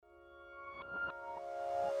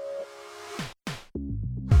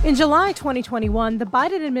In July 2021, the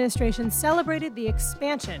Biden administration celebrated the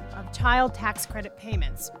expansion of child tax credit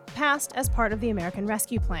payments, passed as part of the American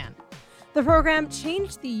Rescue Plan. The program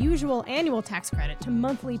changed the usual annual tax credit to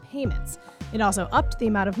monthly payments. It also upped the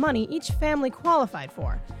amount of money each family qualified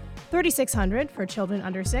for, $3,600 for children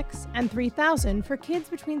under 6 and $3,000 for kids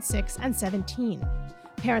between 6 and 17.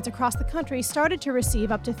 Parents across the country started to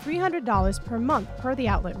receive up to $300 per month per the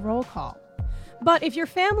outlet roll call. But if your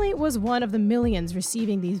family was one of the millions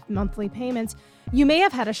receiving these monthly payments, you may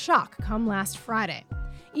have had a shock come last Friday.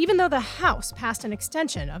 Even though the House passed an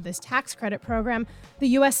extension of this tax credit program, the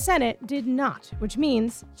U.S. Senate did not, which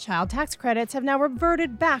means child tax credits have now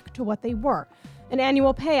reverted back to what they were, an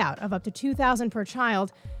annual payout of up to $2,000 per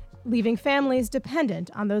child, leaving families dependent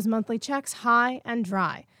on those monthly checks high and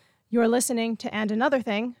dry. You're listening to And Another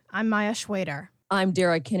Thing. I'm Maya Schwader. I'm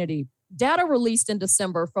Dara Kennedy. Data released in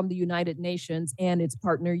December from the United Nations and its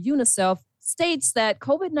partner UNICEF states that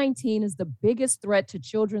COVID-19 is the biggest threat to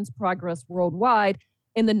children's progress worldwide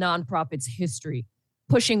in the nonprofit's history,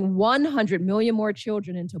 pushing 100 million more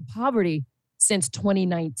children into poverty since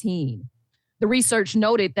 2019. The research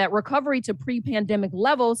noted that recovery to pre-pandemic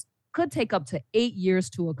levels could take up to 8 years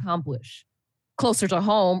to accomplish. Closer to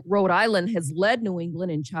home, Rhode Island has led New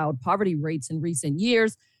England in child poverty rates in recent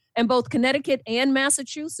years, and both Connecticut and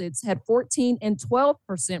Massachusetts had 14 and 12%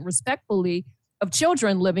 respectively of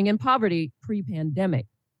children living in poverty pre-pandemic.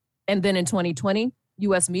 And then in 2020,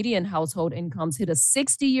 U.S. median household incomes hit a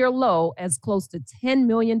 60-year low as close to 10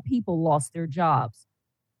 million people lost their jobs.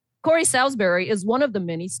 Corey Salisbury is one of the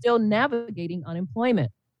many still navigating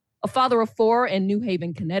unemployment. A father of 4 in New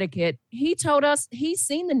Haven, Connecticut, he told us he's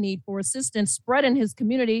seen the need for assistance spread in his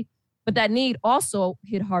community, but that need also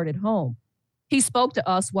hit hard at home. He spoke to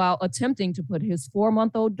us while attempting to put his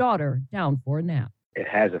 4-month-old daughter down for a nap. It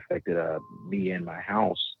has affected me and my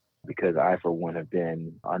house because I, for one, have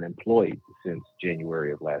been unemployed since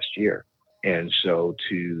January of last year. And so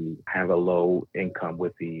to have a low income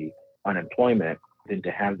with the unemployment, then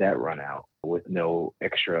to have that run out with no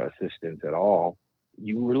extra assistance at all,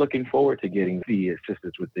 you were looking forward to getting the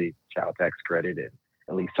assistance with the child tax credit and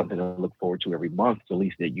at least something to look forward to every month, so at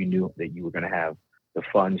least that you knew that you were going to have the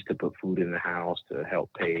funds to put food in the house, to help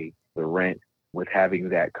pay the rent. With having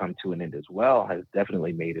that come to an end as well has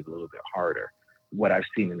definitely made it a little bit harder. What I've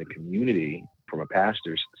seen in the community from a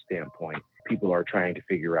pastor's standpoint, people are trying to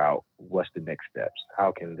figure out what's the next steps.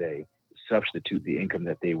 How can they substitute the income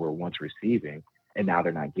that they were once receiving and now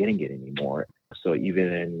they're not getting it anymore? So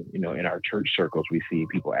even in our church circles, we see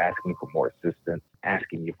people asking for more assistance,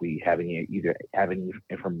 asking if we have any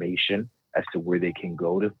information as to where they can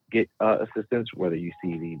go to get assistance, whether you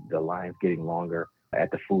see the lines getting longer at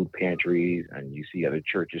the food pantries and you see other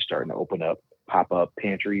churches starting to open up pop-up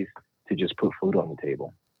pantries to just put food on the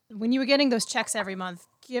table. When you were getting those checks every month,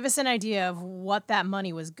 give us an idea of what that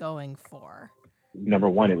money was going for. Number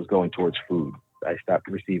one, it was going towards food. I stopped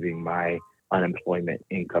receiving my unemployment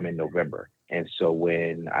income in November. And so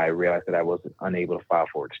when I realized that I was unable to file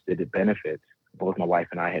for extended benefits, both my wife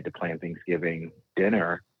and I had to plan Thanksgiving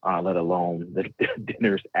dinner, let alone the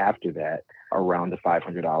dinners after that, around the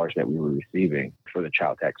 $500 that we were receiving for the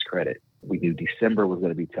child tax credit. We knew December was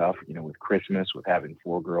going to be tough, with Christmas, with having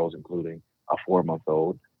 4 girls, including a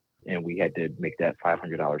 4-month-old. And we had to make that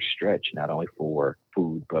 $500 stretch, not only for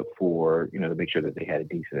food, but for, to make sure that they had a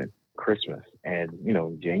decent Christmas. And,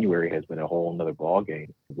 January has been a whole nother ballgame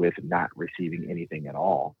with not receiving anything at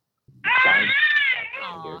all.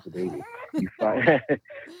 There's a baby.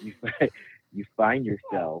 You find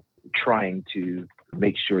yourself trying to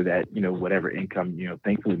make sure that, whatever income,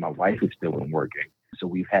 thankfully my wife is still working. So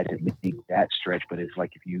we've had to make that stretch, but it's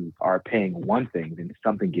like if you are paying one thing, then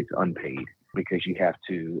something gets unpaid because you have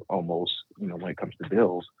to almost, when it comes to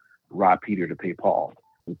bills, rob Peter to pay Paul,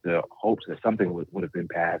 with the hopes that something would have been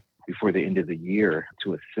passed before the end of the year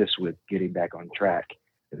to assist with getting back on track.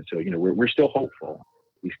 And so, we're still hopeful.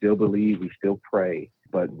 We still believe, we still pray,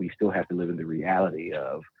 but we still have to live in the reality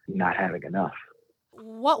of not having enough.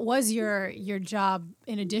 What was your job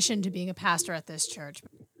in addition to being a pastor at this church?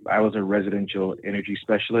 I was a residential energy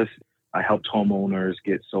specialist. I helped homeowners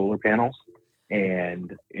get solar panels.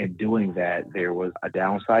 And in doing that, there was a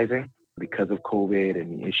downsizing because of COVID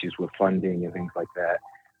and issues with funding and things like that.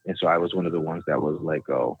 And so I was one of the ones that was let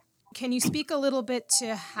go. Can you speak a little bit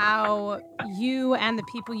to how you and the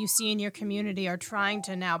people you see in your community are trying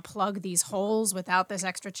to now plug these holes without this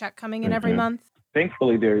extra check coming in every month?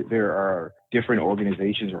 Thankfully, there are different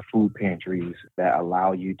organizations or food pantries that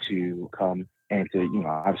allow you to come and to,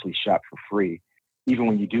 obviously shop for free. Even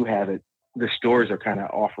when you do have it, the stores are kind of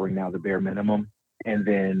offering now the bare minimum. And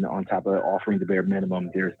then on top of offering the bare minimum,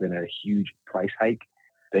 there's been a huge price hike.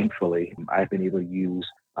 Thankfully, I've been able to use,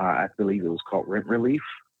 I believe it was called rent relief.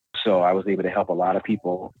 So I was able to help a lot of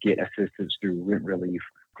people get assistance through rent relief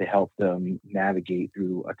to help them navigate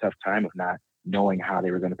through a tough time of not knowing how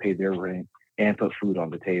they were going to pay their rent and put food on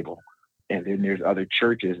the table. And then there's other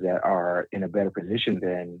churches that are in a better position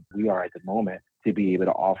than we are at the moment to be able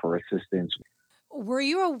to offer assistance. Were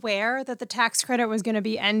you aware that the tax credit was going to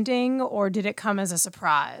be ending, or did it come as a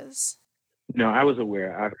surprise? No, I was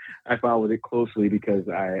aware. I followed it closely because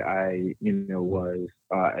I was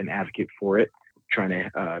an advocate for it, trying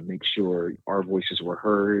to make sure our voices were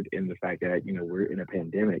heard in the fact that, we're in a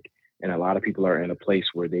pandemic and a lot of people are in a place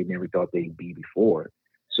where they never thought they'd be before.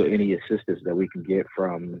 So any assistance that we can get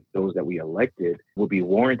from those that we elected will be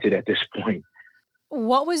warranted at this point.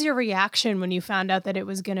 What was your reaction when you found out that it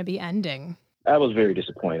was going to be ending? I was very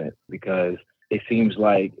disappointed because it seems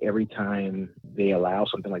like every time they allow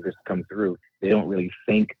something like this to come through, they don't really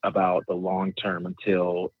think about the long term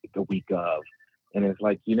until the week of. And it's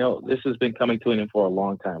like, this has been coming to an end for a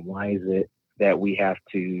long time. Why is it that we have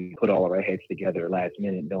to put all of our heads together last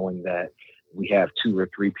minute, knowing that we have 2 or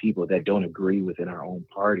 3 people that don't agree within our own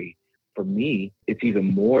party? For me, it's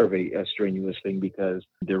even more of a strenuous thing because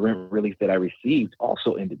the rent relief that I received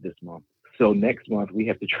also ended this month. So next month, we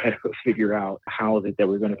have to try to figure out how is it that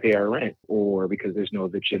we're going to pay our rent, or because there's no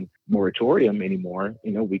eviction moratorium anymore,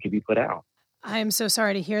 we could be put out. I'm so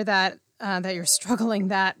sorry to hear that, that you're struggling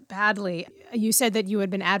that badly. You said that you had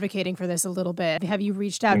been advocating for this a little bit. Have you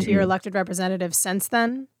reached out to your elected representatives since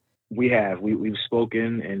then? We have. We've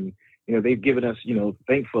spoken, and they've given us,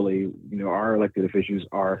 thankfully, our elected officials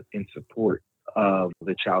are in support of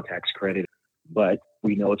the child tax credit. But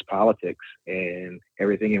we know it's politics, and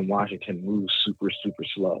everything in Washington moves super, super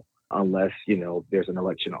slow unless, there's an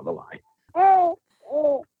election on the line.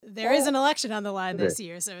 There is an election on the line this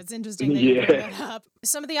year, so it's interesting that you bring that up.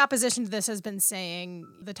 Some of the opposition to this has been saying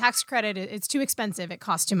the tax credit, it's too expensive. It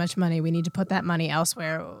costs too much money. We need to put that money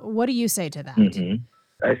elsewhere. What do you say to that?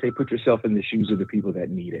 I say put yourself in the shoes of the people that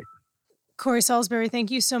need it. Corey Salisbury, thank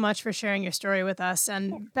you so much for sharing your story with us,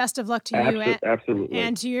 and best of luck to you absolutely.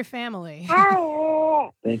 And to your family.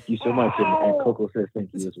 Thank you so much, and Coco says thank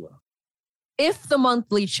you as well. If the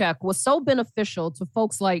monthly check was so beneficial to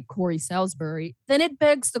folks like Corey Salisbury, then it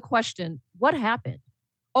begs the question, what happened?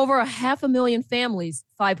 Over 500,000 families,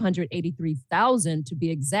 583,000 to be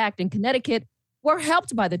exact, in Connecticut were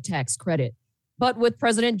helped by the tax credit. But with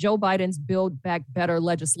President Joe Biden's Build Back Better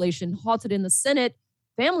legislation halted in the Senate,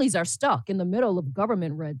 families are stuck in the middle of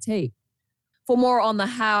government red tape. For more on the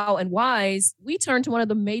how and whys, we turn to one of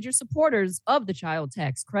the major supporters of the child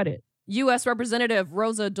tax credit. U.S. Representative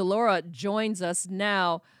Rosa DeLauro joins us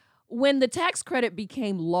now. When the tax credit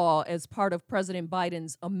became law as part of President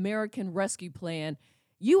Biden's American Rescue Plan,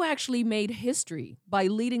 you actually made history by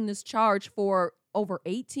leading this charge for over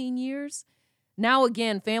 18 years. Now,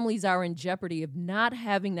 again, families are in jeopardy of not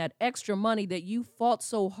having that extra money that you fought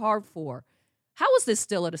so hard for. How is this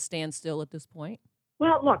still at a standstill at this point?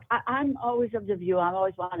 Well, look, I'm always of the view, I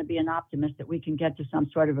always want to be an optimist that we can get to some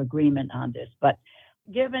sort of agreement on this. But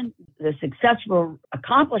given the successful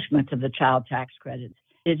accomplishments of the child tax credits,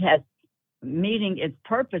 it has meeting its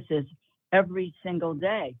purposes every single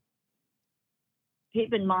day.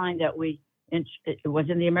 Keep in mind that it was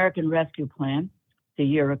in the American Rescue Plan a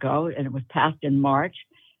year ago, and it was passed in March.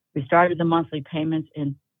 We started the monthly payments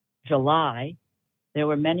in July. There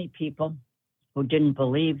were many people who didn't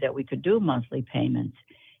believe that we could do monthly payments.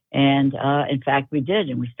 And in fact, we did.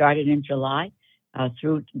 And we started in July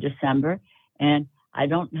through December. And I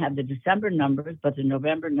don't have the December numbers, but the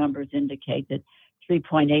November numbers indicate that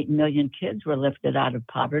 3.8 million kids were lifted out of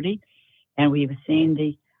poverty. And we've seen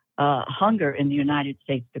the hunger in the United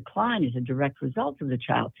States decline as a direct result of the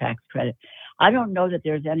child tax credit. I don't know that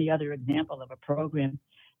there's any other example of a program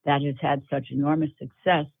that has had such enormous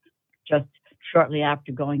success just shortly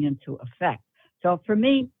after going into effect. So for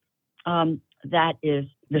me, that is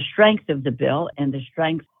the strength of the bill and the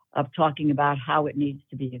strength of talking about how it needs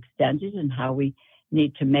to be extended and how we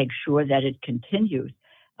need to make sure that it continues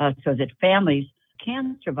so that families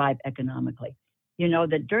can survive economically. You know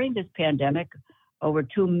that during this pandemic, over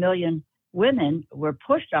 2 million women were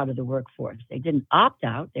pushed out of the workforce. They didn't opt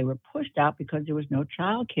out. They were pushed out because there was no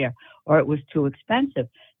child care or it was too expensive.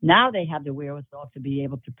 Now they have the wherewithal to be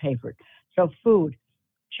able to pay for it. So food,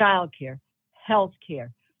 child care, health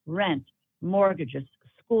care, rent, mortgages,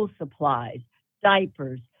 school supplies,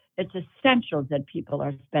 diapers. It's essential that people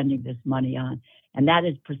are spending this money on. And that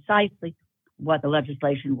is precisely what the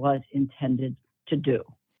legislation was intended to do.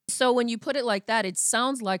 So when you put it like that, it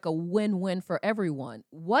sounds like a win-win for everyone.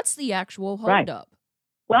 What's the actual holdup?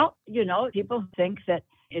 Well, people think that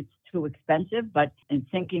it's too expensive. But in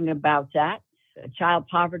thinking about that, child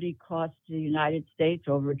poverty costs the United States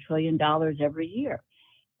over $1 trillion every year.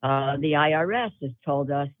 The IRS has told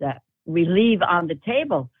us that we leave on the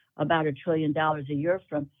table about $1 trillion a year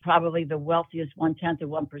from probably the wealthiest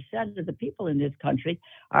 0.1% of the people in this country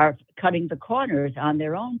are cutting the corners on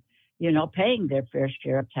their own, paying their fair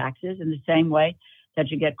share of taxes in the same way that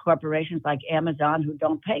you get corporations like Amazon who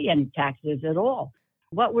don't pay any taxes at all.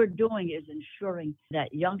 What we're doing is ensuring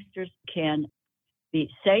that youngsters can be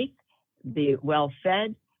safe, be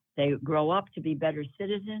well-fed, they grow up to be better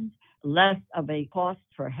citizens, less of a cost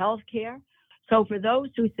for health care. So for those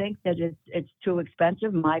who think that it's too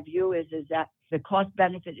expensive, my view is that the cost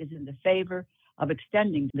benefit is in the favor of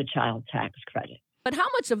extending the child tax credit. But how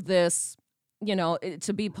much of this,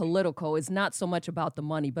 to be political, is not so much about the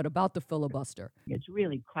money, but about the filibuster? It's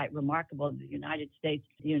really quite remarkable in the United States.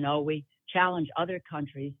 We challenge other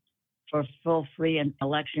countries for full, free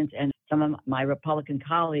elections, and some of my Republican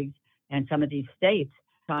colleagues and some of these states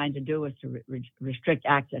trying to do is to restrict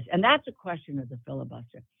access. And that's a question of the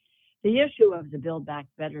filibuster. The issue of the Build Back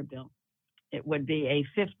Better bill, it would be a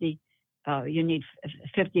 50, you need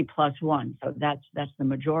 50 plus one. So that's the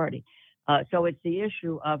majority. So it's the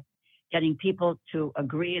issue of getting people to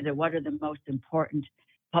agree that what are the most important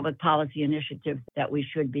public policy initiatives that we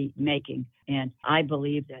should be making. And I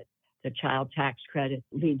believe that the child tax credit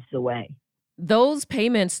leads the way. Those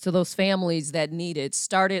payments to those families that need it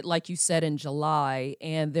started, like you said, in July,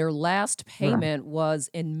 and their last payment was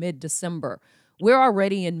in mid-December. We're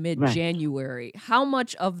already in mid-January. How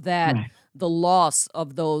much of that, the loss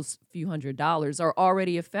of those few $100s, are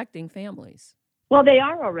already affecting families? Well, they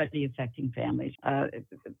are already affecting families.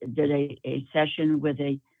 Did a session with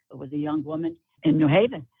a young woman in New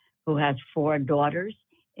Haven who has 4 daughters,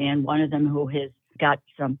 and one of them who has got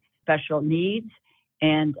some special needs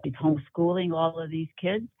and is homeschooling all of these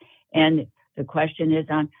kids. And the question is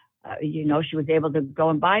she was able to go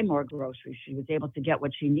and buy more groceries. She was able to get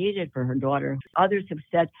what she needed for her daughter. Others have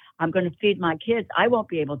said, I'm going to feed my kids. I won't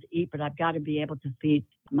be able to eat, but I've got to be able to feed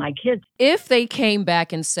my kids. If they came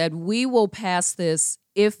back and said, we will pass this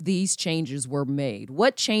if these changes were made,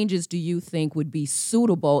 what changes do you think would be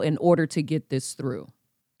suitable in order to get this through?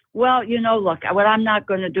 Well, look, what I'm not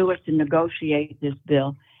going to do is to negotiate this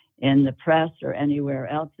bill in the press or anywhere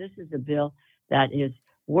else. This is a bill that is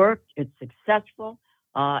worked, it's successful,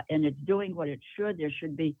 and it's doing what it should. There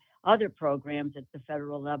should be other programs at the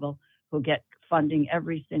federal level who get funding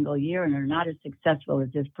every single year and are not as successful as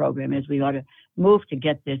this program is. We ought to move to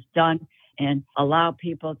get this done and allow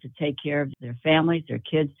people to take care of their families, their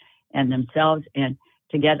kids, and themselves, and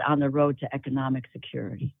to get on the road to economic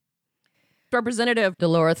security. Representative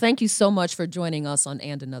DeLauro, thank you so much for joining us on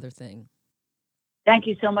And Another Thing. Thank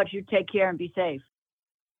you so much. You take care and be safe.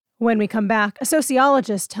 When we come back, a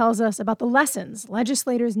sociologist tells us about the lessons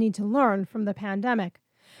legislators need to learn from the pandemic.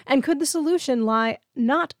 And could the solution lie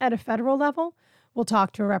not at a federal level? We'll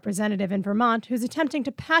talk to a representative in Vermont who's attempting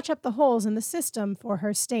to patch up the holes in the system for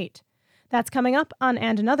her state. That's coming up on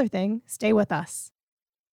And Another Thing. Stay with us.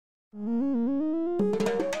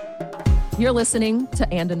 You're listening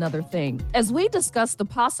to And Another Thing. As we discuss the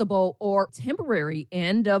possible or temporary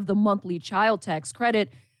end of the monthly child tax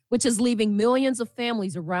credit, which is leaving millions of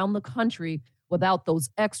families around the country without those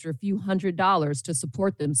extra few $100s to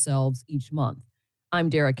support themselves each month. I'm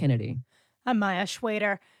Dara Kennedy. I'm Maya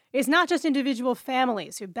Schwader. It's not just individual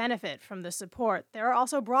families who benefit from the support. There are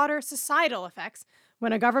also broader societal effects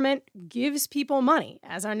when a government gives people money,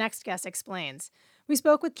 as our next guest explains. We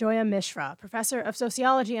spoke with Joya Mishra, professor of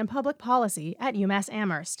sociology and public policy at UMass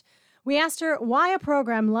Amherst. We asked her why a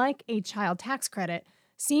program like a child tax credit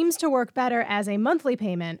seems to work better as a monthly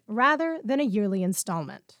payment rather than a yearly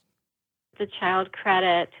installment. The child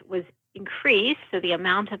credit was increased, so the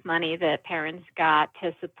amount of money that parents got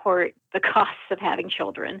to support the costs of having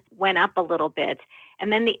children went up a little bit.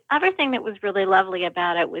 And then the other thing that was really lovely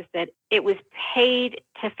about it was that it was paid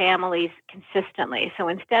to families consistently. So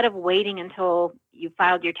instead of waiting until you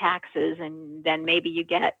filed your taxes and then maybe you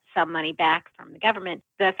get some money back from the government,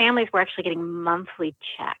 the families were actually getting monthly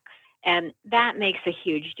checks. And that makes a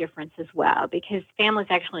huge difference as well, because families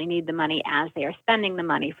actually need the money as they are spending the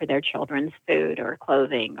money for their children's food or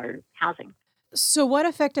clothing or housing. So what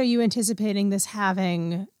effect are you anticipating this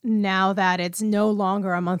having now that it's no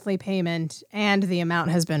longer a monthly payment and the amount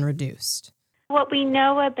has been reduced? What we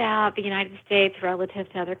know about the United States relative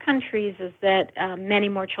to other countries is that many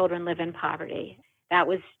more children live in poverty. That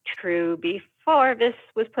was true before this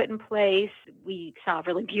was put in place. We saw a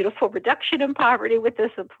really beautiful reduction in poverty with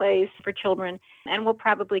this in place for children. And we'll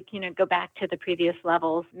probably, go back to the previous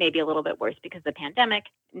levels, maybe a little bit worse because of the pandemic,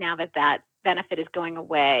 now that that benefit is going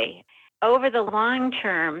away. Over the long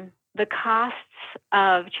term, the costs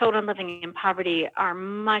of children living in poverty are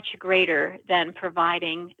much greater than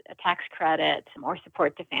providing a tax credit or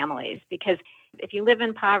support to families, because if you live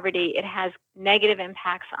in poverty, it has negative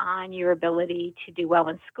impacts on your ability to do well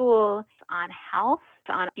in school, on health,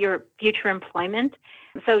 on your future employment.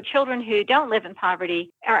 So children who don't live in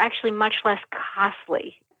poverty are actually much less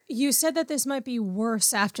costly. You said that this might be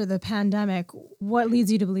worse after the pandemic. What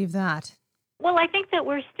leads you to believe that? Well, I think that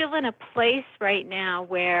we're still in a place right now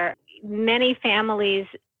where many families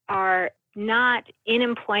are not in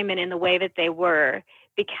employment in the way that they were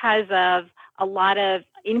because of a lot of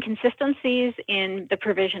inconsistencies in the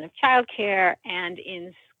provision of childcare and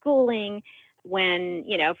in schooling. When,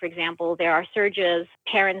 for example, there are surges,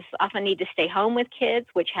 parents often need to stay home with kids,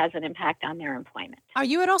 which has an impact on their employment. Are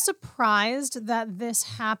you at all surprised that this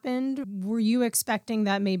happened? Were you expecting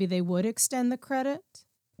that maybe they would extend the credit?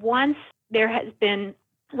 Once there has been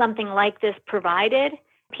something like this provided,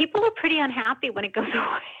 people are pretty unhappy when it goes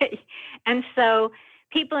away. And so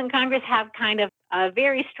people in Congress have kind of a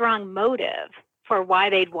very strong motive for why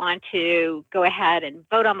they'd want to go ahead and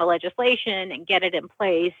vote on the legislation and get it in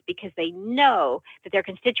place, because they know that their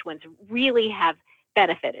constituents really have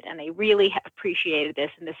benefited and they really have appreciated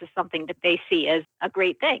this. And this is something that they see as a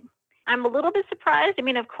great thing. I'm a little bit surprised. I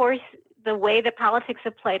mean, of course, the way that politics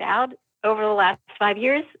have played out over the last 5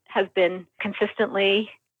 years has been consistently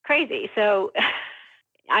crazy. So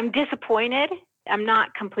I'm disappointed. I'm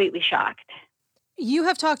not completely shocked. You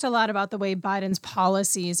have talked a lot about the way Biden's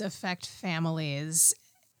policies affect families.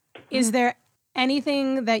 Is there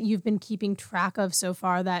anything that you've been keeping track of so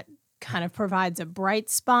far that kind of provides a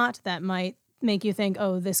bright spot that might make you think,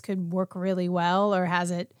 oh, this could work really well? Or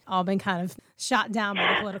has it all been kind of shot down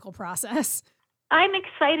by the political process? I'm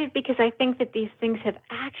excited because I think that these things have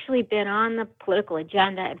actually been on the political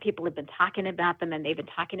agenda and people have been talking about them, and they've been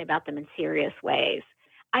talking about them in serious ways.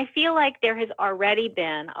 I feel like there has already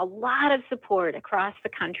been a lot of support across the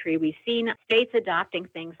country. We've seen states adopting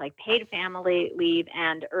things like paid family leave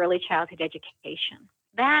and early childhood education.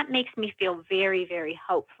 That makes me feel very, very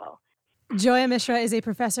hopeful. Joya Mishra is a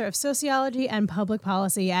professor of sociology and public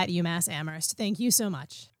policy at UMass Amherst. Thank you so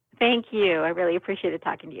much. Thank you. I really appreciated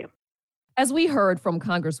talking to you. As we heard from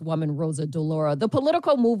Congresswoman Rosa DeLauro, the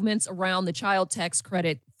political movements around the child tax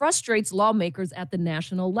credit frustrates lawmakers at the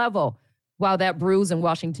national level. While that brews in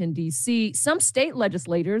Washington, D.C., some state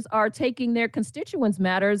legislators are taking their constituents'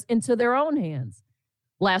 matters into their own hands.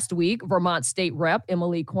 Last week, Vermont State Rep.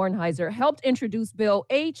 Emily Kornheiser helped introduce Bill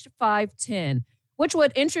H-510, which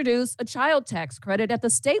would introduce a child tax credit at the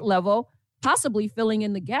state level, possibly filling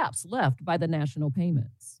in the gaps left by the national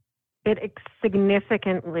payments. It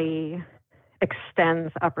significantly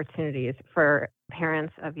extends opportunities for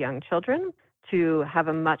parents of young children to have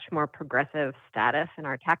a much more progressive status in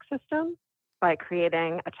our tax system by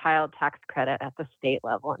creating a child tax credit at the state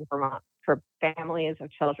level in Vermont for families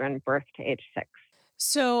of children birth to age 6.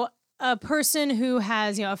 So a person who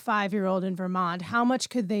has, a 5-year-old in Vermont, how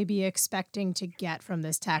much could they be expecting to get from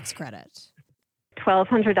this tax credit?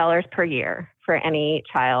 $1,200 per year for any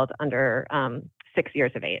child under 6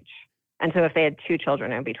 years of age. And so if they had 2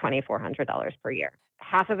 children, it would be $2,400 per year.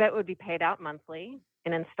 Half of it would be paid out monthly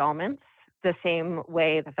in installments, the same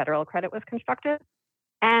way the federal credit was constructed.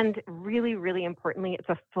 And really, really importantly, it's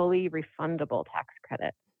a fully refundable tax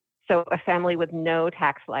credit. So a family with no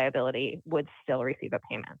tax liability would still receive a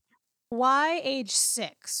payment. Why age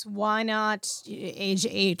 6? Why not age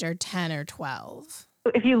 8 or 10 or 12?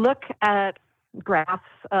 If you look at graphs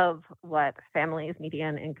of what families'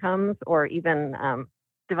 median incomes, or even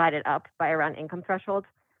divided up by around income thresholds,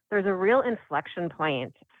 there's a real inflection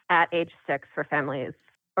point at age 6 for families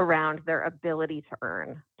around their ability to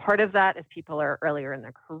earn. Part of that is people are earlier in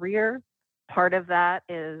their career. Part of that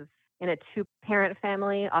is in a 2-parent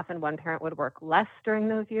family, often one parent would work less during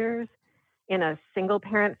those years. In a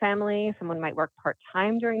single-parent family, someone might work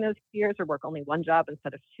part-time during those years or work only one job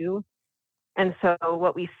instead of 2. And so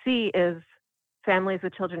what we see is families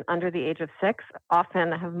with children under the age of 6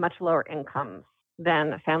 often have much lower incomes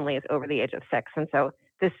than families over the age of 6. And so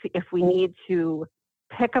if we need to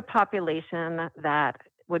pick a population that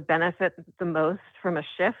would benefit the most from a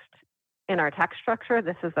shift in our tax structure,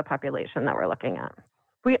 this is the population that we're looking at.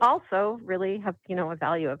 We also really have, a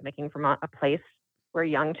value of making Vermont a place where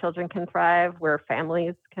young children can thrive, where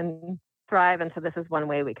families can thrive. And so this is one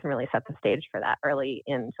way we can really set the stage for that early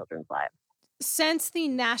in children's lives. Since the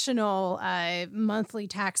national monthly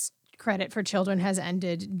tax credit for children has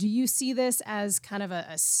ended, do you see this as kind of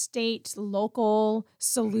a state, local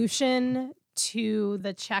solution to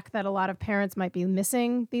the check that a lot of parents might be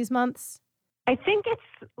missing these months? I think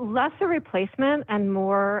it's less a replacement and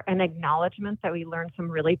more an acknowledgement that we learned some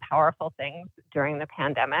really powerful things during the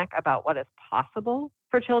pandemic about what is possible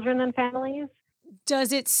for children and families.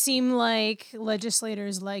 Does it seem like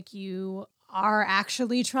legislators like you are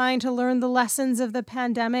actually trying to learn the lessons of the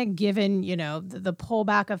pandemic, given, the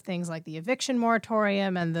pullback of things like the eviction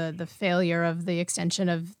moratorium and the failure of the extension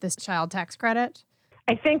of this child tax credit?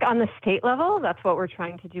 I think on the state level, that's what we're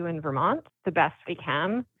trying to do in Vermont the best we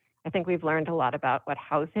can. I think we've learned a lot about what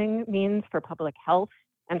housing means for public health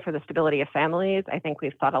and for the stability of families. I think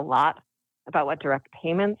we've thought a lot about what direct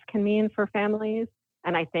payments can mean for families.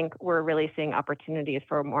 And I think we're really seeing opportunities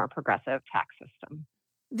for a more progressive tax system.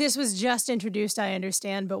 This was just introduced, I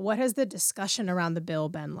understand, but what has the discussion around the bill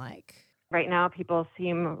been like? Right now, people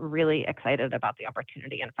seem really excited about the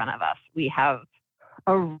opportunity in front of us. We have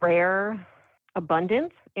a rare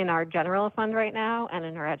abundance in our general fund right now and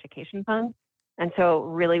in our education fund. And so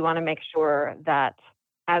really want to make sure that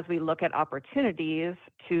as we look at opportunities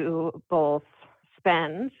to both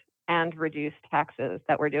spend and reduce taxes,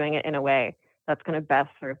 that we're doing it in a way that's going to best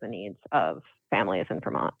serve the needs of families in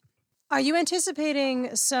Vermont. Are you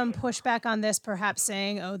anticipating some pushback on this, perhaps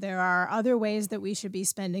saying, there are other ways that we should be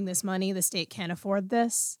spending this money, the state can't afford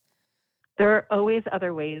this? There are always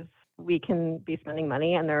other ways we can be spending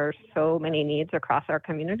money, and there are so many needs across our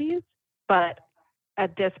communities. But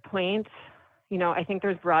at this point, I think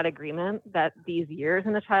there's broad agreement that these years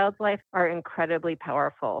in a child's life are incredibly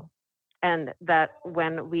powerful, and that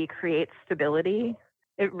when we create stability,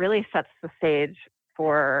 it really sets the stage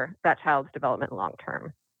for that child's development long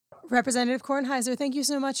term. Representative Kornheiser, thank you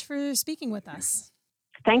so much for speaking with us.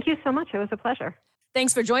 Thank you so much. It was a pleasure.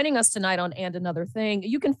 Thanks for joining us tonight on And Another Thing.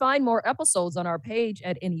 You can find more episodes on our page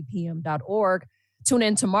at nepm.org. Tune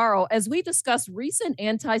in tomorrow as we discuss recent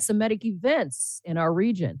anti-Semitic events in our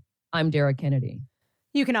region. I'm Dara Kennedy.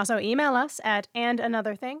 You can also email us at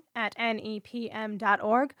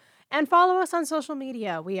andanothering@nepm.org and follow us on social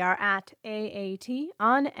media. We are at AAT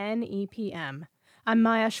on NEPM. I'm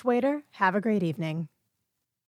Maya Schwader. Have a great evening.